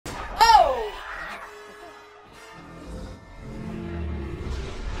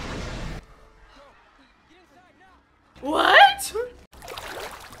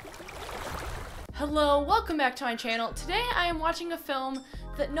Hello, welcome back to my channel. Today I am watching a film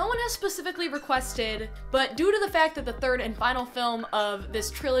that no one has specifically requested, but due to the fact that the third and final film of this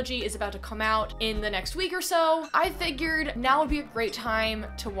trilogy is about to come out in the next week or so, I figured now would be a great time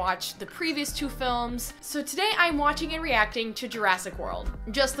to watch the previous two films. So today I'm watching and reacting to Jurassic World,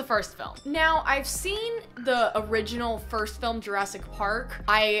 just the first film. Now, I've seen the original first film, Jurassic Park.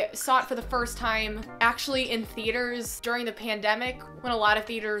 I saw it for the first time actually in theaters during the pandemic, when a lot of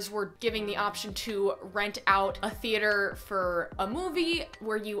theaters were giving the option to rent out a theater for a movie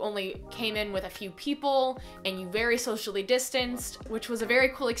where you only came in with a few people and you very socially distanced, which was a very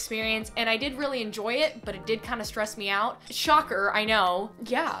cool experience, and I did really enjoy it, but it did kind of stress me out. Shocker, I know.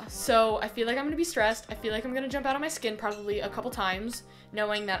 Yeah, so I feel like I'm gonna be stressed. I feel like I'm gonna jump out of my skin probably a couple times,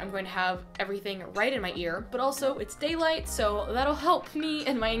 knowing that I'm going to have everything right in my ear, but also it's daylight, so that'll help me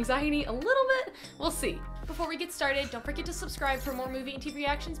and my anxiety a little bit. We'll see. Before we get started, don't forget to subscribe for more movie and TV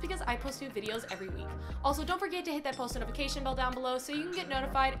reactions because I post new videos every week. Also, don't forget to hit that post notification bell down below so you can get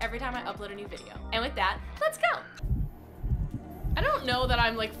notified every time I upload a new video. And with that, let's go! I don't know that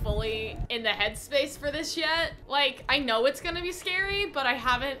I'm like fully in the headspace for this yet. Like, I know it's gonna be scary, but I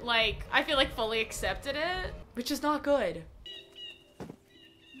haven't like, I feel like fully accepted it, which is not good.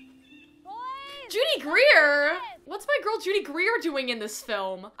 Judy Greer! What's my girl Judy Greer doing in this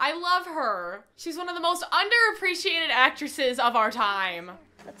film? I love her. She's one of the most underappreciated actresses of our time.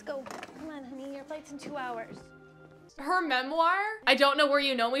 Let's go. Come on, honey. Your flight's in 2 hours. Her memoir, I Don't Know Where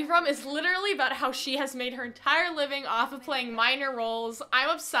You Know Me From, is literally about how she has made her entire living off of playing minor roles. I'm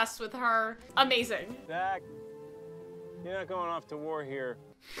obsessed with her. Amazing. Zach, you're not going off to war here.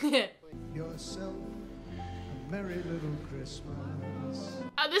 Yourself a merry little Christmas.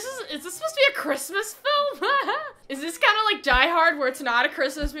 Is this supposed to be a Christmas film? Is this kind of like Die Hard, where it's not a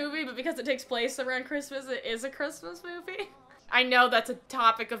Christmas movie, but because it takes place around Christmas, it is a Christmas movie? I know that's a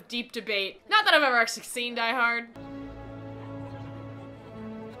topic of deep debate. Not that I've ever actually seen Die Hard.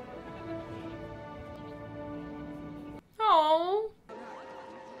 Oh.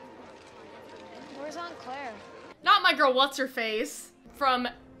 Where's Aunt Claire? Not my girl, what's-her-face, from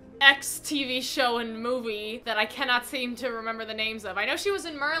X TV show and movie that I cannot seem to remember the names of. I know she was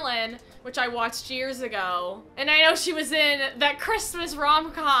in Merlin, which I watched years ago. And I know she was in that Christmas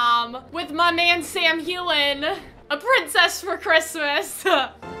rom-com with my man Sam Heughan, A Princess for Christmas.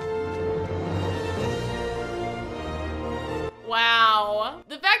 Wow.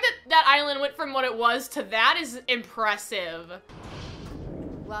 The fact that that island went from what it was to that is impressive.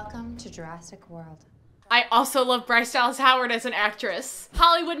 Welcome to Jurassic World. I also love Bryce Dallas Howard as an actress.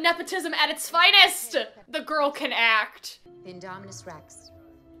 Hollywood nepotism at its finest! The girl can act. The Indominus Rex,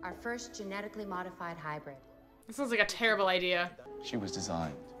 our first genetically modified hybrid. This sounds like a terrible idea. She was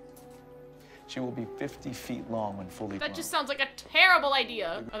designed. She will be 50 feet long when fully grown. That just sounds like a terrible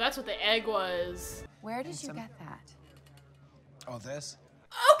idea. Oh, that's what the egg was. Where did you get that? Oh, this?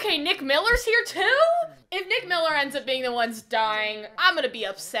 Okay, Nick Miller's here too? If Nick Miller ends up being the ones dying, I'm gonna be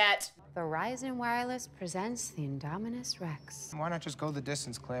upset. Verizon Wireless presents the Indominus Rex. Why not just go the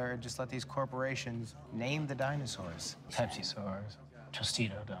distance, Claire, and just let these corporations name the dinosaurs? Pepsi-saurs.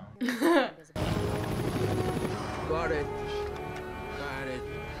 Tostito don't. Got it. Got it.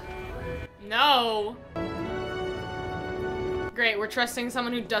 No. Great, we're trusting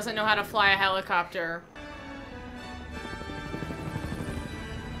someone who doesn't know how to fly a helicopter.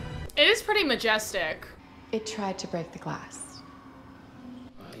 It is pretty majestic. It tried to break the glass.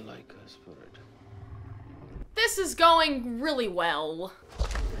 I like her spirit. This is going really well.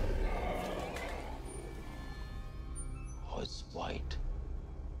 Oh, it's white.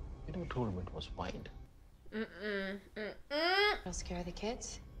 You never told him it was white. It'll scare the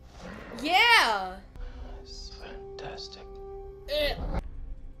kids. Yeah. It's fantastic.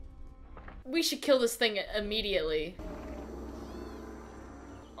 We should kill this thing immediately.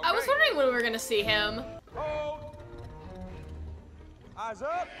 I was wondering when we were gonna see him. Hold. Eyes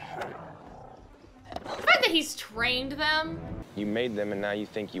up. The fact that he's trained them. You made them and now you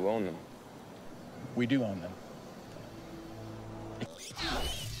think you own them. We do own them.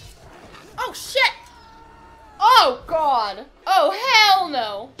 Oh shit! Oh god! Oh hell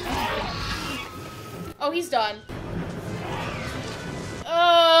no! Oh, he's done.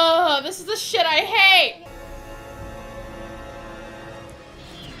 Ugh, this is the shit I hate!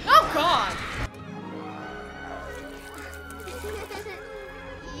 Oh god!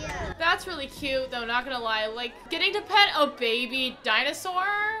 That's really cute, though, not gonna lie. Like, getting to pet a baby dinosaur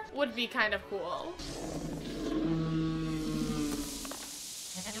would be kind of cool.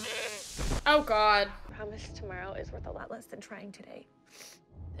 Oh god. Promise tomorrow is worth a lot less than trying today.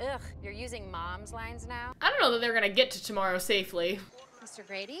 Ugh, you're using mom's lines now? I don't know that they're gonna get to tomorrow safely. Mr.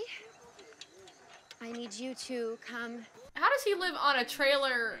 Grady? I need you to come. How does he live on a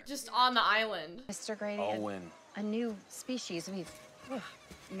trailer just on the island? Mr. Grady, a new species we've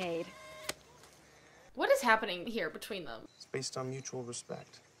made. What is happening here between them? It's based on mutual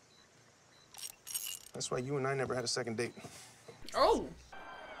respect. That's why you and I never had a second date. Oh.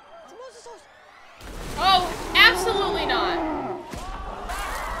 Oh, absolutely not.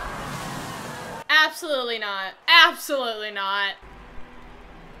 Absolutely not. Absolutely not.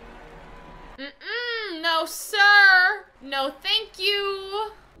 No, sir. No, thank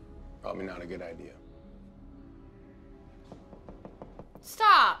you. Probably not a good idea.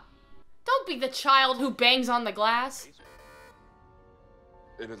 Stop. Don't be the child who bangs on the glass.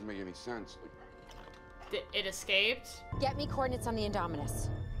 It doesn't make any sense. It escaped. Get me coordinates on the Indominus.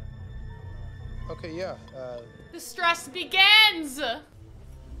 Okay, yeah. The stress begins. I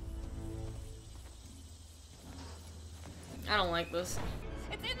don't like this.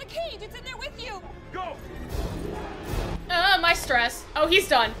 It's in the cage. It's in there with you. Go! My stress. Oh, he's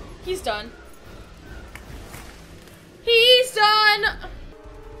done. He's done. He's done.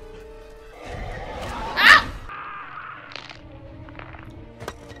 Ah!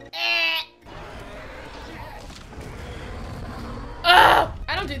 Ugh!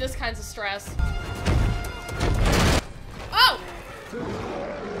 I don't do this kinds of stress. Oh!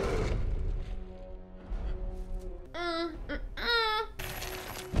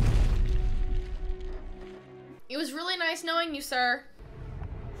 It was really nice knowing you, sir.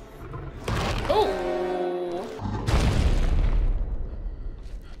 Oh!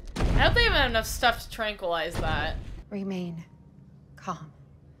 I hope they have enough stuff to tranquilize that. Remain calm.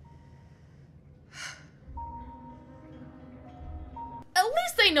 At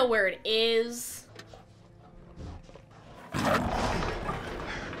least they know where it is.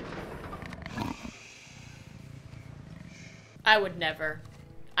 I would never.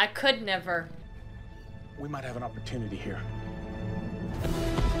 I could never. We might have an opportunity here.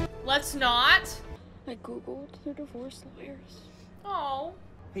 Let's not. I googled the divorce lawyers. Oh.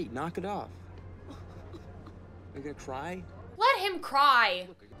 Hey, knock it off. You're gonna cry? Let him cry.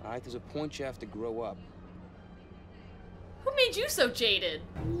 All right, there's a point you have to grow up. Who made you so jaded?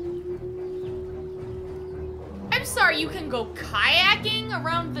 I'm sorry, you can go kayaking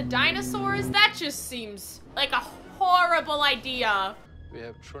around the dinosaurs? That just seems like a horrible idea. We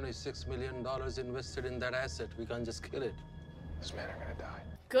have $26 million invested in that asset. We can't just kill it. This man are gonna die.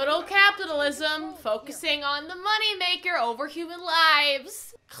 Good old capitalism, focusing on the moneymaker over human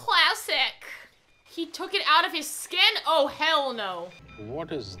lives. Classic. He took it out of his skin? Oh, hell no.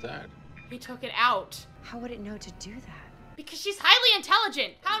 What is that? He took it out. How would it know to do that? Because she's highly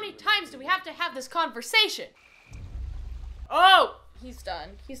intelligent. How many times do we have to have this conversation? Oh! He's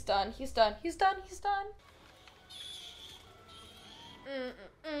done. He's done. He's done. He's done. He's done.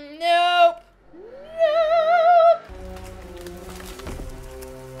 Nope. Nope.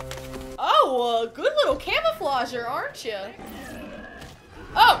 Oh, good little camouflager, aren't you?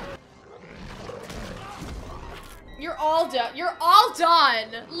 Oh! You're all done. You're all done.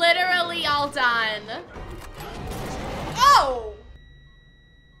 Literally all done. Oh!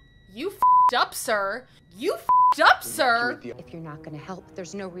 You f***ed up, sir. You f***ed up, sir. If you're not gonna help,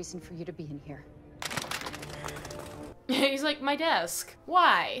 there's no reason for you to be in here. He's like, my desk.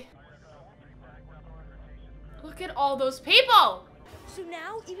 Why? Look at all those people! So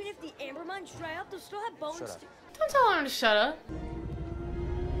now, even if the amber mines dry up, they'll still have bones. Don't tell him to shut up.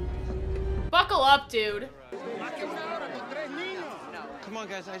 Buckle up, dude. Come on,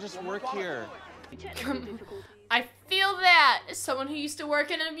 guys, I just work here. I feel that. As someone who used to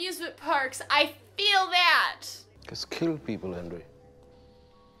work in amusement parks, I feel that. Just kill people, Henry.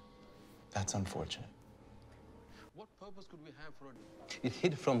 That's unfortunate. What purpose could we have for it? It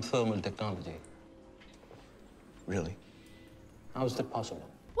hid from thermal technology. Really? How is that possible?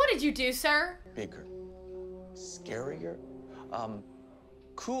 What did you do, sir? Bigger. Scarier?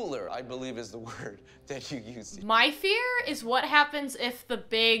 Cooler, I believe is the word that you used. My fear is what happens if the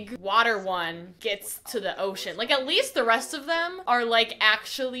big water one gets to the ocean. Like, at least the rest of them are, like,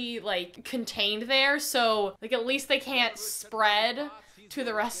 actually, like, contained there. So, like, at least they can't spread to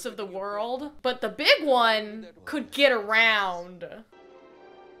the rest of the world. But the big one could get around.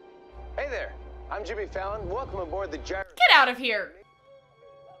 Hey there, I'm Jimmy Fallon. Welcome aboard the Get out of here.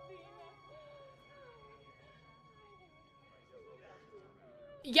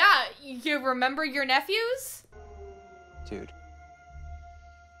 Yeah, you remember your nephews? Dude.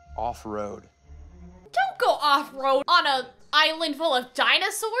 Off-road. Don't go off-road on an island full of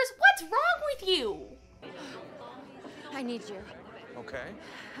dinosaurs. What's wrong with you? I need you. Okay.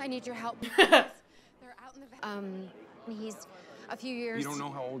 I need your help. They're out in the he's a few years. You don't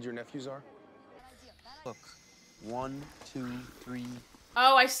know how old your nephews are? Look. 1, 2, 3.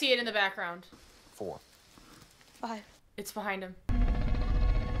 Oh, I see it in the background. 4. 5. It's behind him.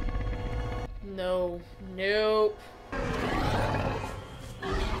 No. Nope.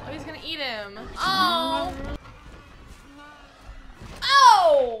 Oh, he's gonna eat him. Oh!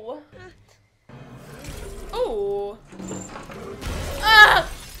 Oh! Ooh. Ah!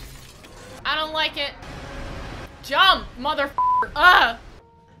 I don't like it. Jump, motherfucker. Ah!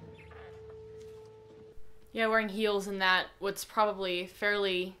 Yeah, wearing heels in that, what's probably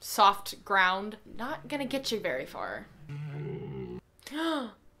fairly soft ground, not gonna get you very far.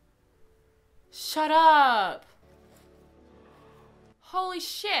 Shut up! Holy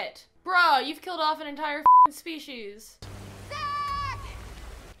shit! Bruh, you've killed off an entire f***ing species. Zach!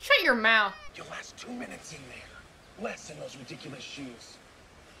 Shut your mouth. You'll last 2 minutes in there. Less in those ridiculous shoes.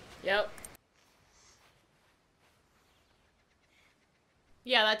 Yep.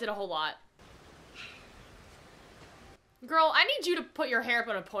 Yeah, that did a whole lot. Girl, I need you to put your hair up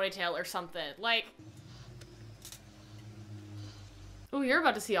in a ponytail or something. Like... Ooh, you're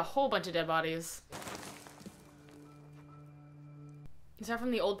about to see a whole bunch of dead bodies. Is that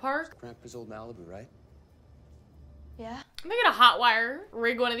from the old park? Grandpa's old Malibu, right? Yeah? I'm gonna get a hot wire,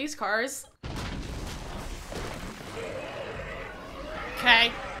 rig one of these cars.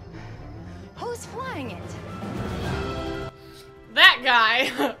 Okay. Who's flying it? That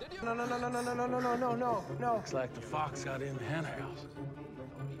guy. No. Looks like the fox got in the hen house.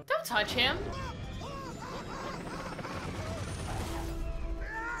 Don't touch him.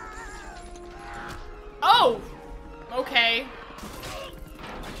 Oh! Okay.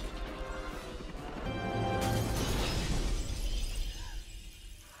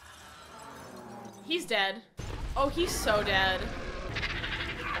 He's dead. Oh, he's so dead.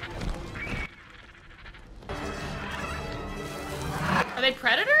 Are they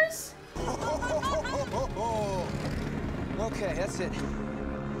predators? Okay, that's it.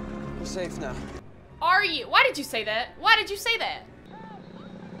 We're safe now. Are you? Why did you say that? Why did you say that?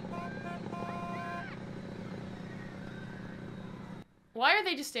 Why are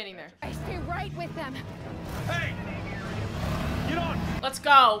they just standing there? I stay right with them. Hey! Get on! Let's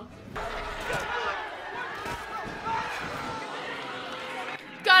go.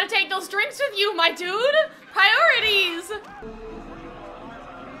 Gotta take those drinks with you, my dude. Priorities.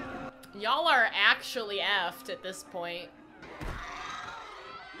 Y'all are actually effed at this point.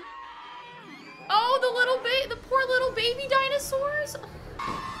 Oh, the poor little baby dinosaurs.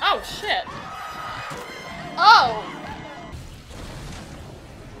 Oh, shit. Oh.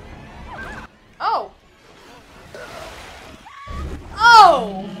 Oh.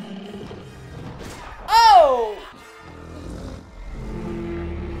 Oh. Oh.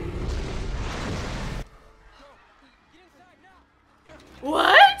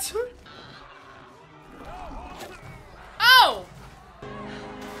 What? Oh.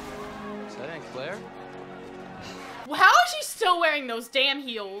 Is that Aunt Claire? Well, how is she still wearing those damn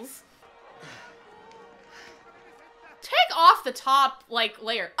heels? Take off the top, like,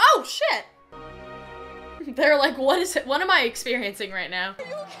 layer. Oh, shit! They're like, what is it? What am I experiencing right now? Are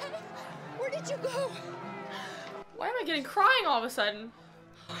you okay? Where did you go? Why am I getting crying all of a sudden?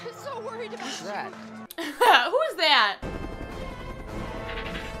 I'm so worried about Who's that? Who is that?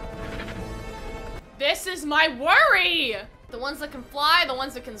 This is my worry! The ones that can fly, the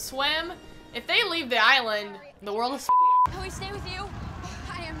ones that can swim. If they leave the island, the world is Can we stay with you?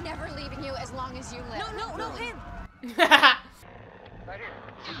 I am never leaving you as long as you live. No, him.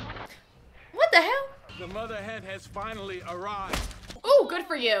 What the hell? The mother hen has finally arrived. Ooh, good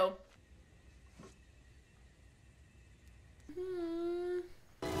for you.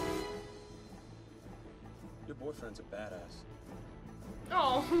 Your boyfriend's a badass.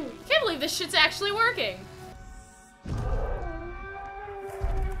 Oh, can't believe this shit's actually working.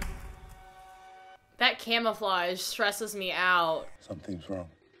 That camouflage stresses me out. Something's wrong.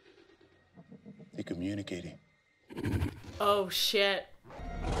 They're communicating. Oh, shit.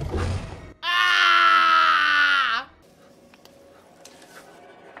 Ah!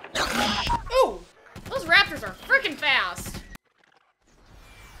 Ooh! Those raptors are freaking fast.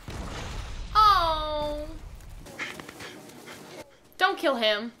 Oh. Don't kill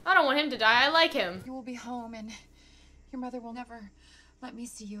him. I don't want him to die. I like him. You will be home and your mother will never let me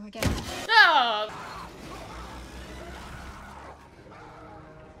see you again. Oh.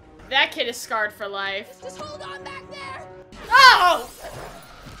 That kid is scarred for life. Just hold on back there. Oh!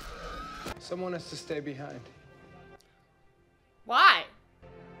 Someone has to stay behind. Why?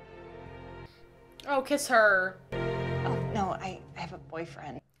 Oh, kiss her. Oh, no, I have a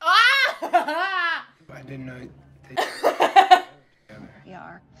boyfriend. Ah! I didn't know they...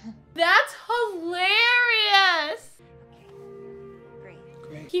 are. That's hilarious!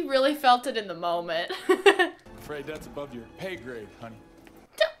 Great. He really felt it in the moment. Afraid that's above your pay grade, honey.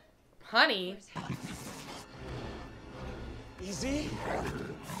 Honey? Easy.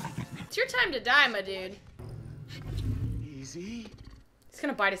 It's your time to die, my dude. Easy. He's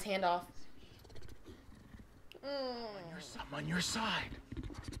gonna bite his hand off. I'm on your side.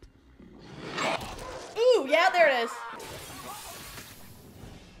 Ooh, yeah, there it is.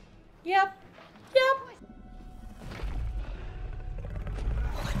 Yep.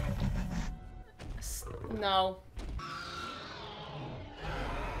 No.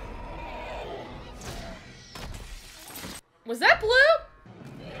 Was that blue?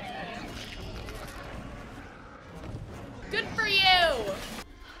 Good for you.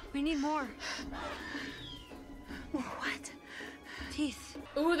 We need more. What? Teeth.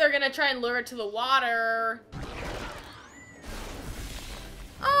 Ooh, they're gonna try and lure it to the water.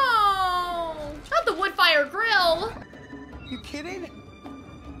 Oh, not the wood fire grill. You kidding?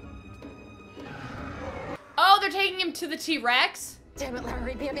 Oh, they're taking him to the T-Rex? Damn it,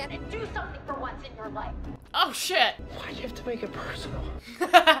 Larry, be a man and do something for once in your life. Oh, shit. Why'd you have to make it personal?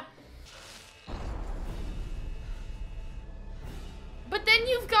 But then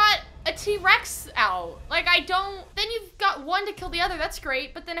you've got a T-Rex out. Like, then you've got one to kill the other. That's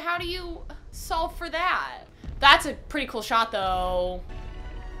great. But then how do you solve for that? That's a pretty cool shot, though.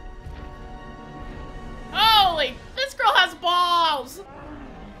 Holy, this girl has balls.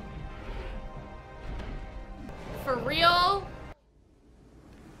 For real?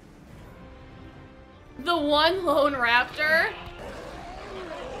 The one lone raptor?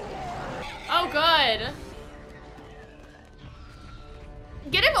 Oh, good.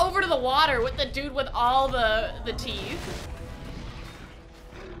 Get him over to the water with the dude with all the teeth.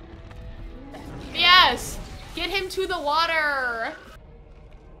 Yes! Get him to the water!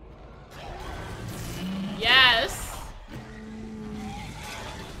 Yes!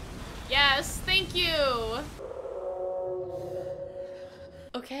 Yes, thank you!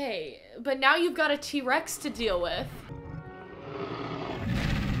 Okay, but now you've got a T-Rex to deal with.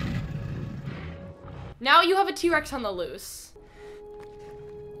 Now you have a T-Rex on the loose.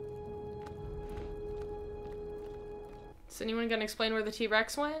 Is anyone gonna explain where the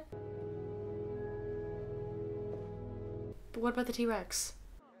T-Rex went? But what about the T-Rex?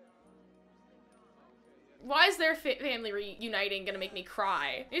 Why is their family reuniting gonna make me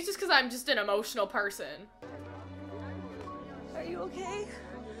cry? It's just because I'm just an emotional person. Are you okay?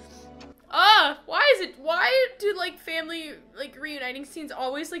 Why do, like, family, like, reuniting scenes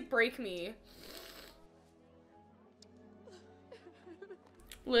always, like, break me?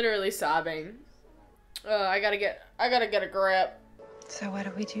 Literally sobbing. I gotta get a grip. So what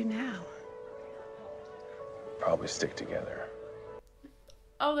do we do now? Probably stick together.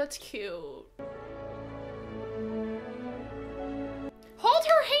 Oh, that's cute. Hold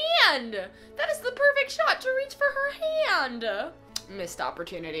her hand! That is the perfect shot to reach for her hand! Missed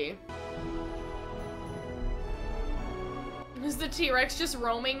opportunity. Is the T-Rex just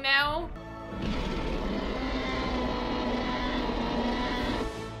roaming now?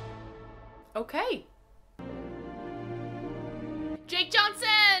 Okay. Jake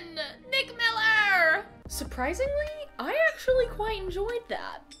Johnson! Nick Miller! Surprisingly, I actually quite enjoyed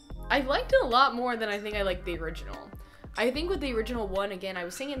that. I liked it a lot more than I think I liked the original. I think with the original one, again, I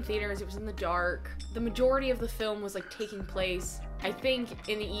was seeing it in theaters, it was in the dark. The majority of the film was, like, taking place, I think,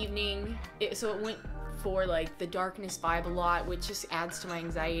 in the evening. So it went for, like, the darkness vibe a lot, which just adds to my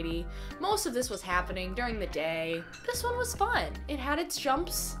anxiety. Most of this was happening during the day. This one was fun. It had its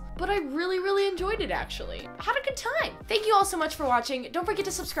jumps, but I really, really enjoyed it, actually. I had a good time. Thank you all so much for watching. Don't forget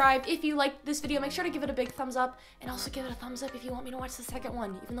to subscribe if you liked this video. Make sure to give it a big thumbs up, and also give it a thumbs up if you want me to watch the second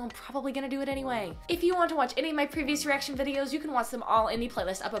one, even though I'm probably gonna do it anyway. If you want to watch any of my previous reaction videos, you can watch them all in the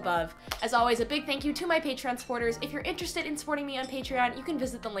playlist up above. As always, a big thank you to my Patreon supporters. If you're interested in supporting me on Patreon, you can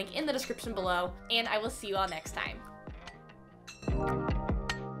visit the link in the description below, and I will see you all next time.